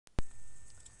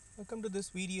Welcome to this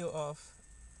video of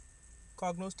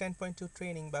Cognos 10.2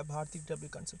 training by Bharati DW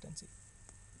Consultancy.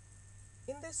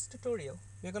 In this tutorial,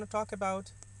 we're going to talk about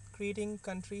creating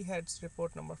country heads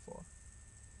report number 4.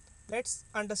 Let's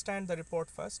understand the report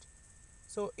first.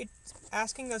 So it's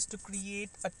asking us to create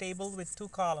a table with 2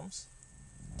 columns,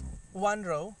 1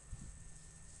 row.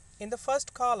 In the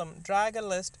first column, drag a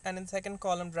list, and in the second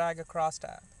column, drag a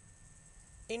crosstab.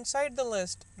 Inside the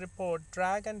list report,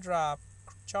 drag and drop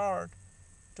chart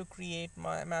to create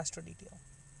my master detail.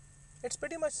 It's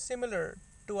pretty much similar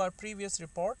to our previous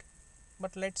report,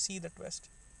 but let's see the twist.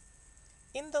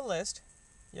 In the list,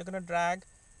 you're going to drag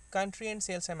country and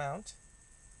sales amount.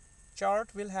 Chart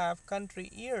will have country,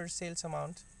 year, sales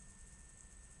amount.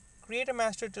 Create a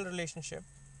master detail relationship.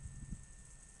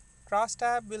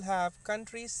 Crosstab will have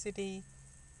country, city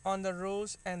on the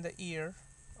rows and the year.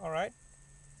 Alright.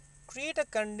 Create a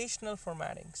conditional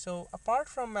formatting. So apart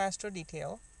from master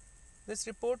detail, this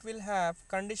report will have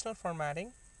conditional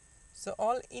formatting. So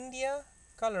all India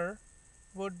color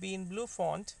would be in blue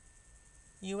font,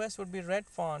 US would be red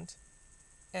font,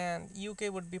 and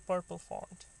UK would be purple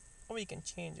font. Or we can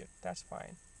change it, that's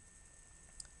fine.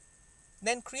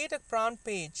 Then create a prompt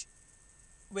page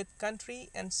with country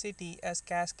and city as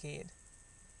Cascade,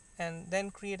 and then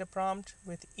create a prompt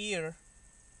with year.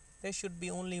 There should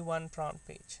be only one prompt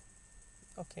page.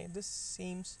 Okay, this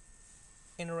seems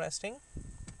interesting.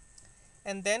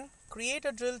 And then create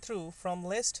a drill through from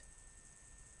list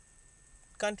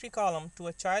country column to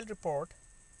a child report,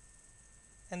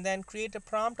 and then create a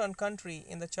prompt on country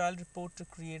in the child report to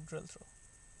create drill through.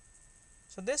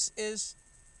 So this is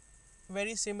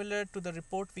very similar to the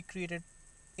report we created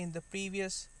in the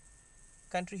previous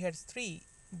country heads 3,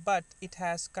 but it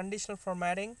has conditional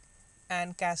formatting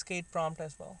and cascade prompt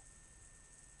as well.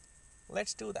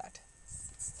 Let's do that.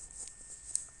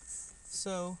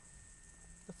 So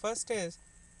the first is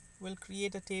we'll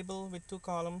create a table with 2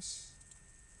 columns.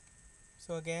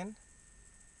 So again,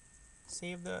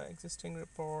 save the existing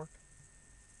report,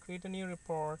 create a new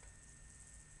report,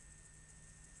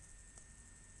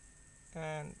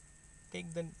 and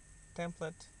take the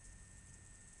template.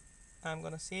 I'm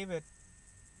gonna save it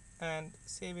and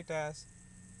save it as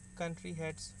country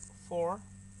heads 4.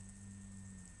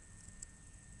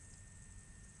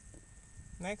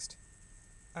 Next,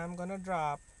 I'm gonna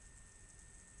drop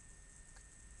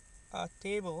a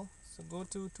table. So go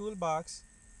to toolbox,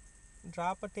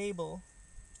 drop a table,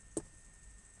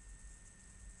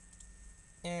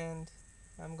 and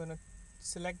I'm gonna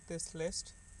select this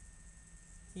list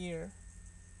here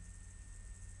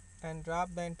and drop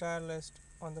the entire list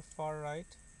on the far right.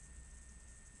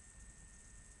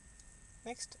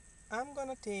 Next, I'm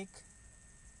gonna take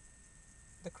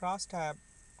the crosstab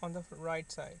on the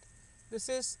right side. This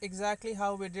is exactly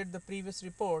how we did the previous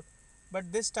report,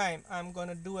 but this time I'm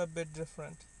gonna do a bit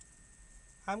different.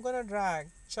 I'm gonna drag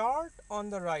chart on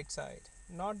the right side,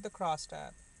 not the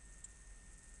crosstab,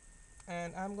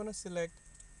 and I'm gonna select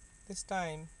this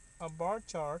time a bar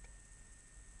chart,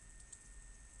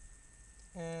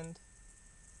 and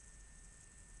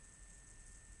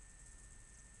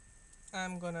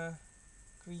I'm gonna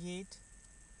create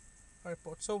a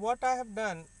report. So what I have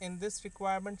done in this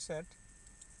requirement set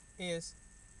is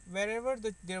wherever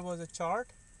there was a chart,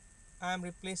 I am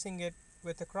replacing it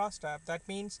with a crosstab. That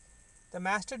means the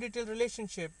master detail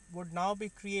relationship would now be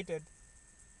created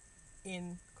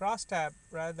in crosstab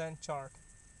rather than chart.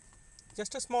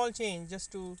 Just a small change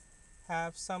just to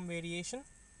have some variation.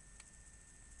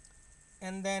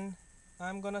 And then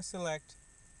I'm gonna select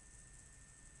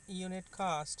unit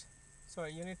price,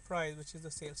 which is the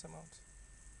sales amount.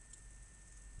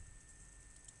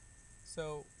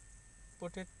 So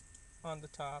put it on the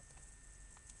top,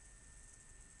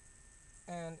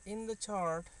 and in the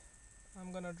chart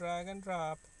I'm gonna drag and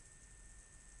drop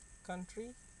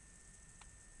country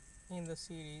in the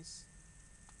series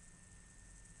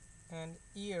and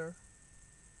year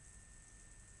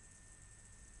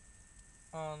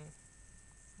on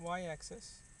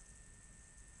y-axis,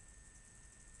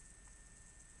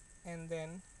 and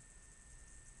then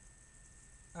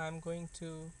I'm going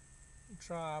to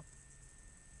drop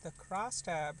the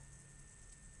crosstab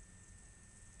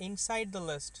inside the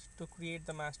list to create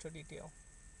the master detail.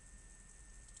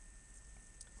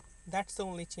 That's the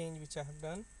only change which I have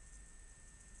done.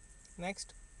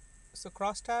 Next, so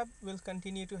crosstab will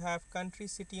continue to have country,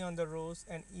 city on the rows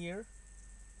and year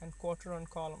and quarter on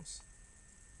columns.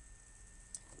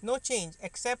 No change,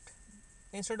 except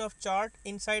instead of chart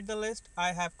inside the list,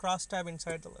 I have crosstab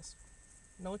inside the list.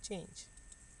 No change.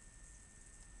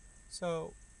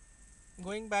 So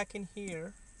going back in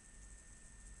here,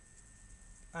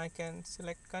 I can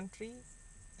select country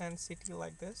and city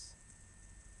like this,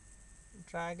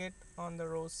 drag it on the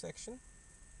rows section,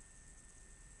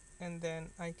 and then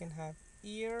I can have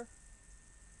year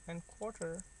and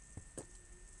quarter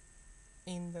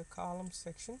in the column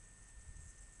section.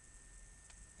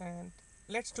 And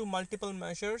let's do multiple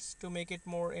measures to make it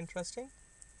more interesting.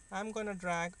 I'm gonna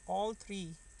drag all three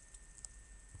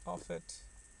of it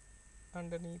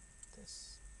underneath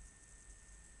this,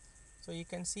 so you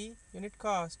can see unit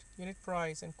cost, unit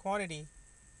price, and quantity,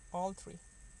 all three,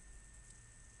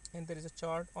 and there is a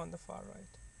chart on the far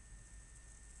right.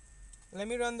 Let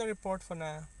me run the report for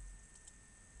now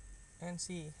and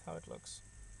see how it looks.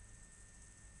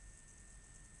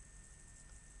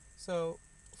 So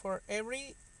for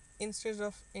every instance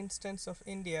of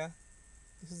India,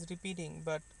 this is repeating,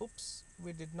 but oops,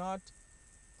 we did not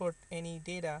put any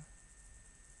data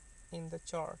in the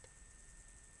chart.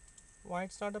 Why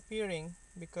it's not appearing?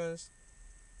 Because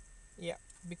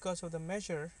of the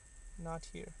measure not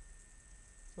here.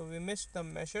 So we missed the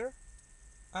measure.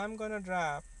 I'm gonna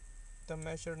drop the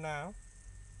measure now,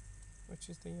 which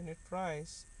is the unit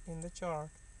price, in the chart,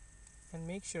 and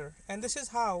make sure. And this is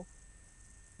how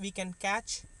we can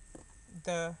catch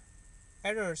the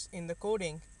errors in the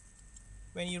coding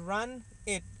when you run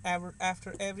it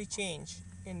after every change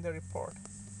in the report.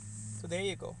 So there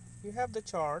you go, you have the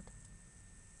chart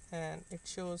and it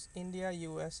shows India,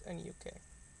 US, and UK.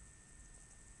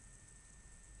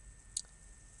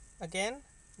 Again,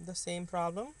 the same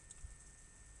problem.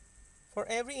 For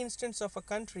every instance of a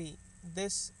country,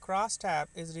 this cross tab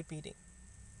is repeating.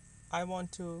 I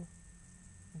want to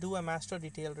do a master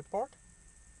detail report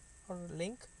or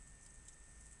link,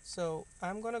 so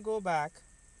I'm going to go back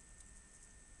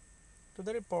to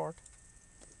the report,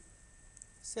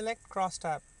 select cross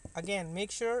tab. Again,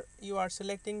 make sure you are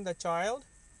selecting the child,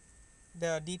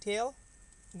 the detail,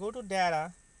 go to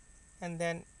data, and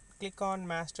then click on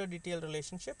master detail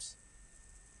relationships.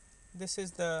 This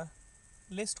is the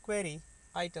list query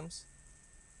items,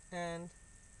 and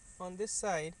on this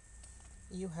side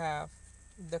you have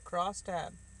the cross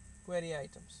tab query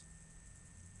items.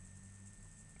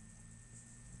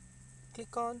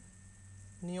 Click on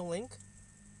new link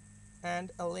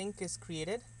and a link is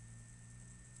created.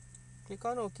 Click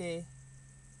on OK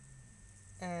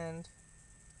and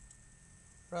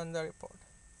run the report.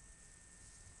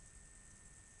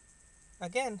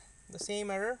 Again, the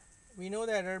same error. We know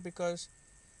the error because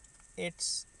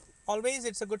it's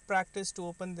a good practice to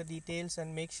open the details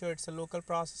and make sure it's a local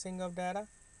processing of data.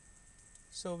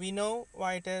 So we know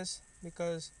why it is,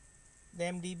 because the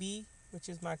MDB, which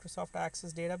is Microsoft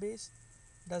Access Database,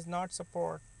 does not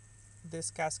support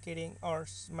this cascading or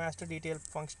master detail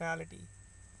functionality.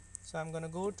 So I'm going to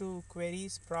go to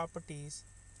queries properties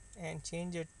and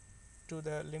change it to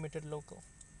the limited local.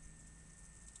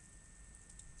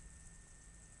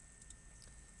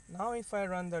 Now if I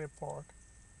run the report,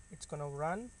 it's going to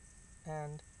run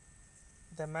and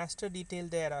the master detail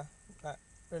data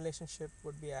relationship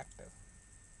would be active.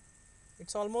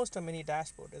 It's almost a mini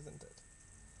dashboard, isn't it?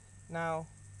 Now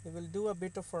we will do a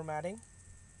bit of formatting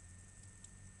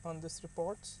on this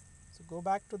report. So go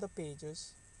back to the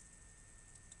pages,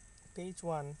 page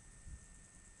 1,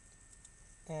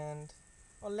 and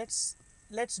let's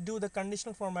do the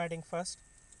conditional formatting first,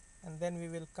 and then we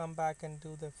will come back and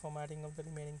do the formatting of the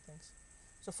remaining things.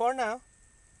 So for now,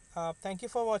 thank you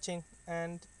for watching,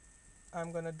 and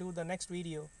I'm gonna do the next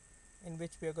video in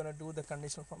which we are gonna do the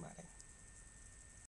conditional formatting.